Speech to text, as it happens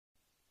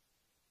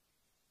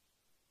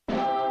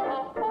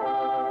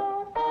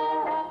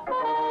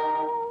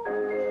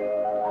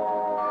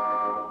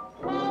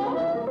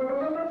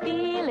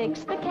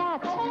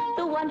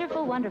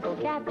wonderful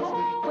cat.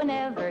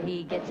 Whenever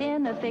he gets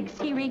in a fix,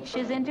 he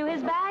reaches into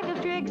his bag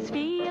of tricks.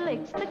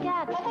 Felix the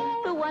cat,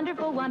 the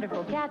wonderful,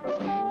 wonderful cat.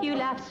 You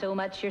laugh so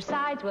much your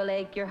sides will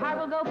ache, your heart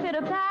will go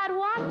pit-a-pat.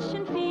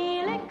 Watching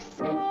Felix,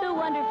 the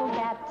wonderful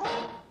cat.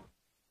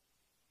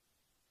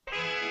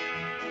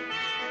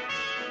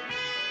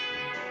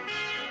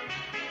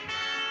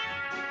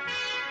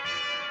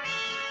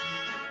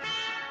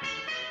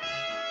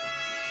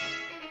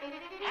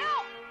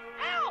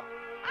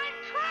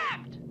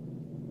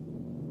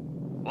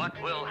 What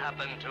will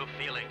happen to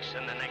Felix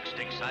in the next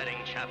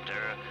exciting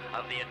chapter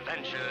of the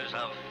adventures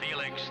of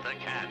Felix the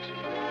cat?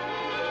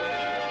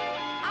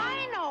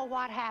 I know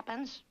what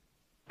happens.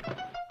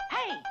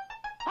 Hey,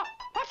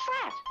 what's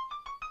that?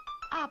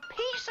 A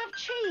piece of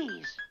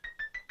cheese.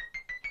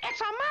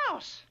 It's a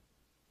mouse.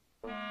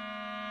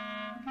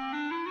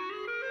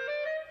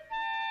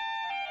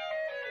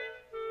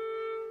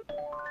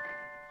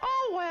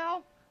 Oh,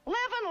 well,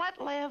 live and let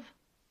live.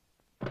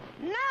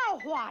 Now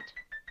what?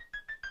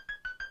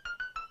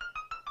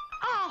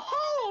 A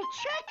whole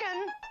chicken?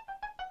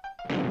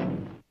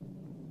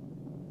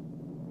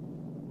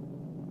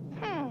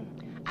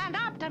 An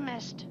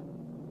optimist.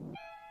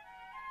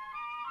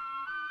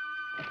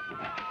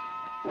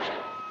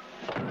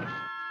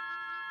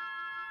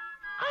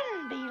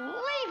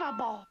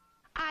 Unbelievable.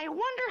 I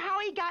wonder how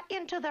he got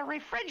into the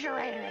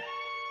refrigerator.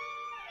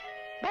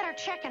 Better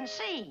check and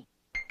see.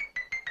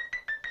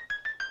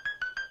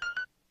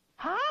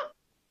 Huh?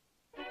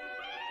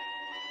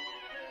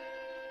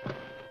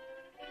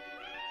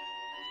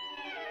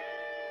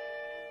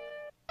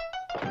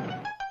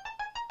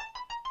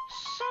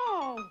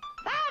 So,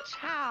 that's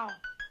how.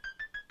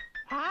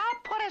 I'll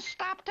put a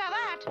stop to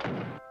that.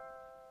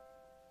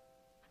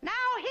 Now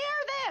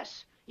hear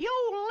this, you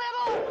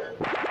little...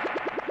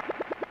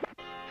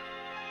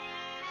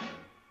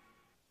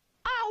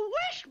 A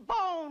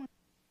wishbone!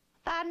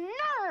 The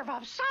nerve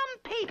of some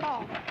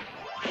people!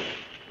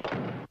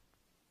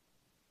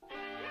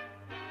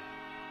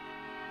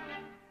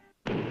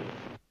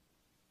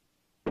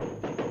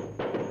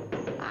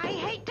 I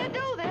hate to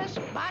do this,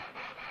 but...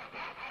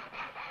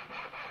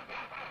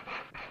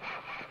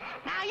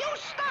 Now you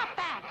stop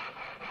that!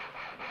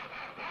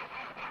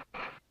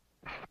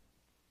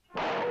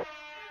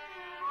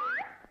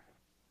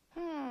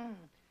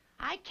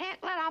 I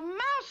can't let a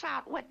mouse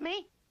out with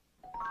me.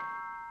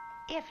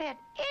 If it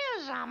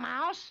is a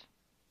mouse...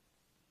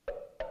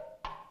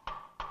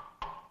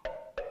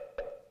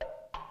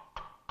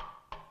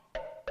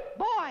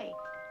 Boy,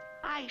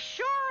 I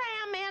sure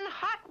am in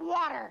hot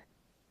water.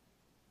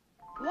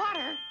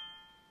 Water?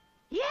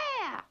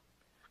 Yeah!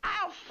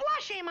 I'll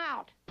flush him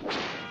out.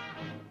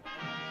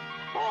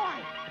 Boy,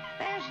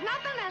 there's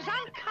nothing as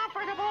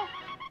uncomfortable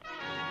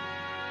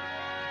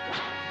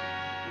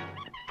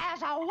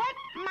as a wet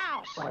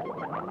mouse.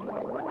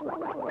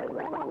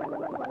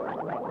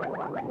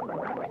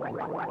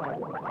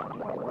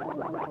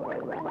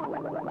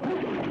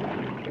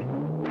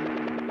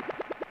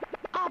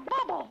 A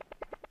bubble.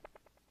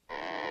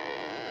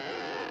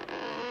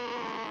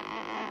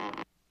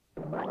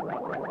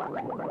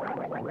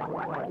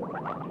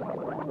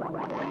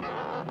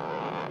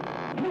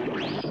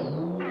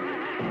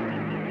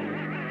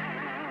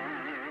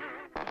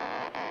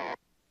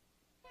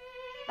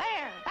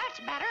 There, that's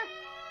better.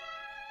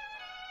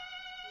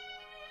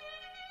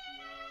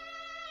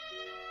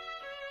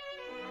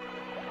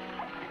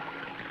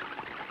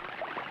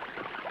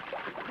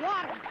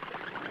 Water.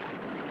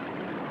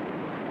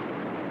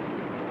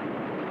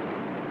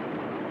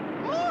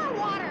 More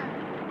water.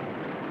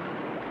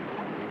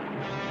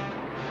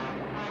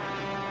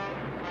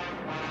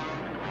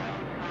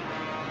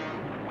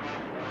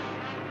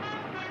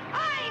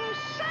 I'm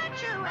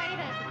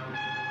saturated.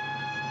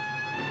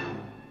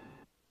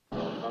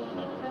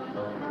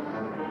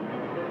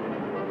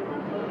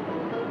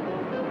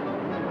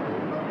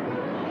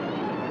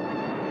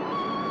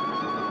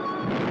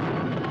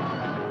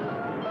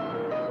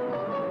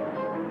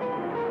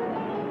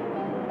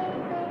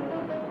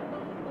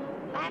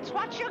 That's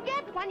what you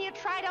get when you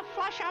try to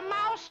flush a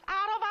mouse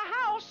out of a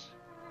house.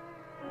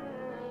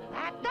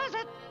 That does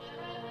it.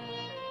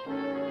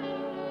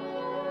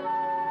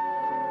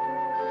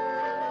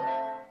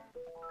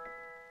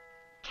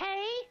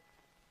 K-L-M,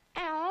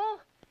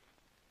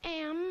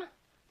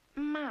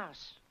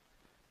 mouse.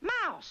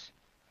 Mouse,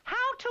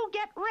 how to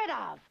get rid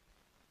of.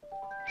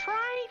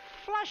 Try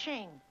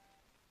flushing.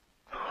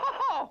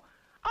 Oh,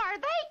 are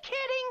they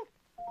kidding?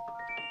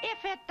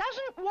 If it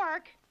doesn't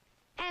work,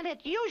 and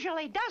it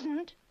usually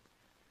doesn't,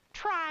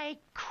 try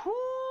cool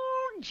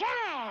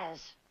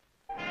jazz.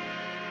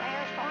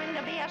 There's going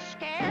to be a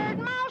scared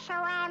mouse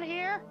around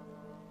here.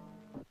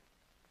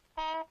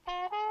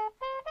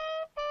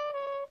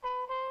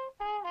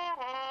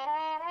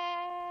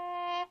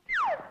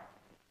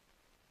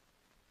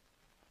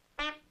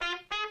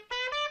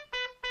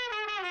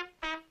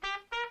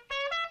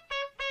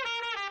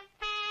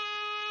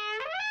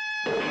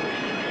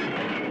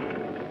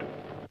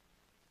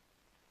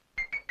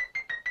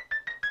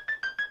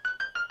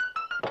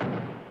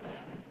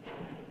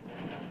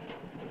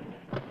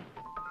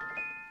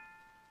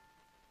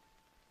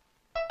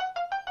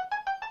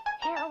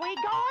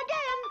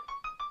 again.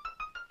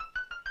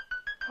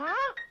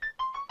 Huh?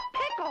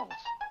 Pickles.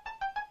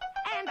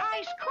 And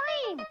ice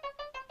cream.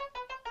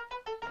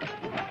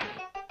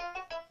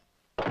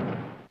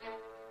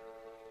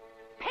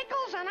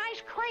 Pickles and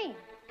ice cream.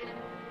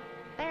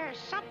 There's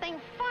something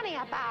funny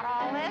about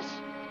all this.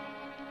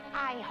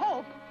 I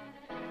hope.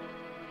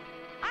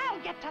 I'll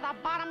get to the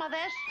bottom of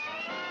this.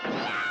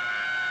 No!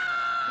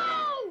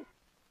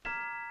 A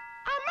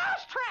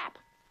mousetrap!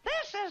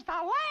 This is the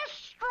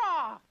last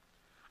straw.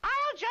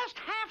 I'll just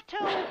have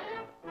to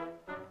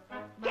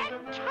get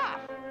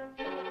tough.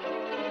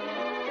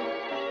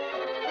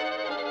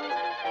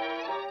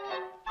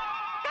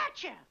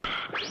 Gotcha!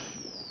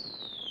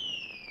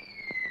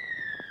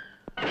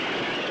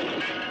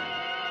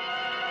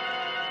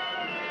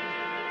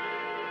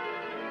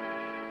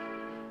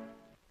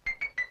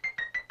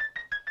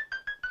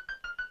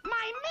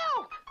 My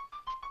milk!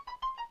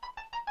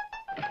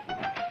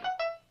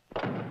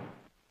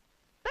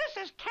 This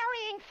is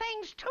carrying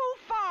things too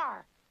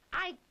far.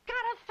 I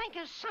gotta think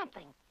of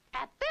something.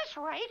 At this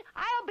rate,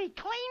 I'll be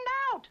cleaned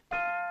out.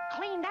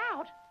 Cleaned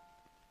out?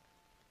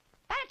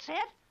 That's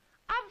it.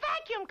 A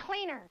vacuum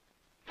cleaner.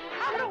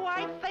 How do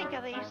I think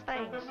of these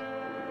things?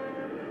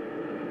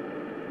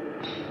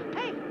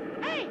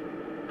 Hey,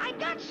 I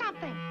got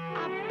something.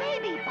 A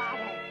baby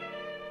bottle.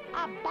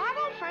 A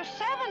bottle for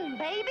 7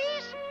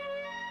 babies?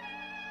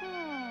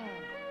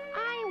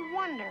 I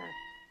wonder.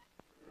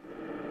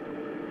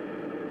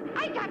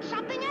 I got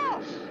something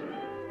else.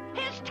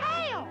 His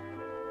tail.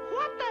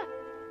 What the?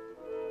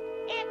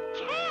 It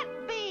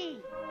can't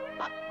be.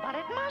 But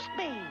it must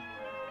be.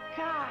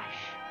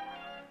 Gosh.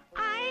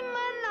 I'm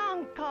an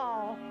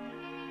uncle.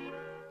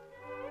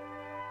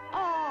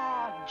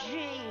 Oh,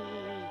 gee.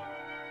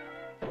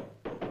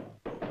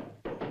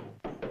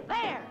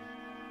 There.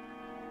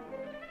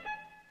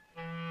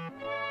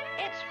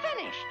 It's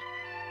finished.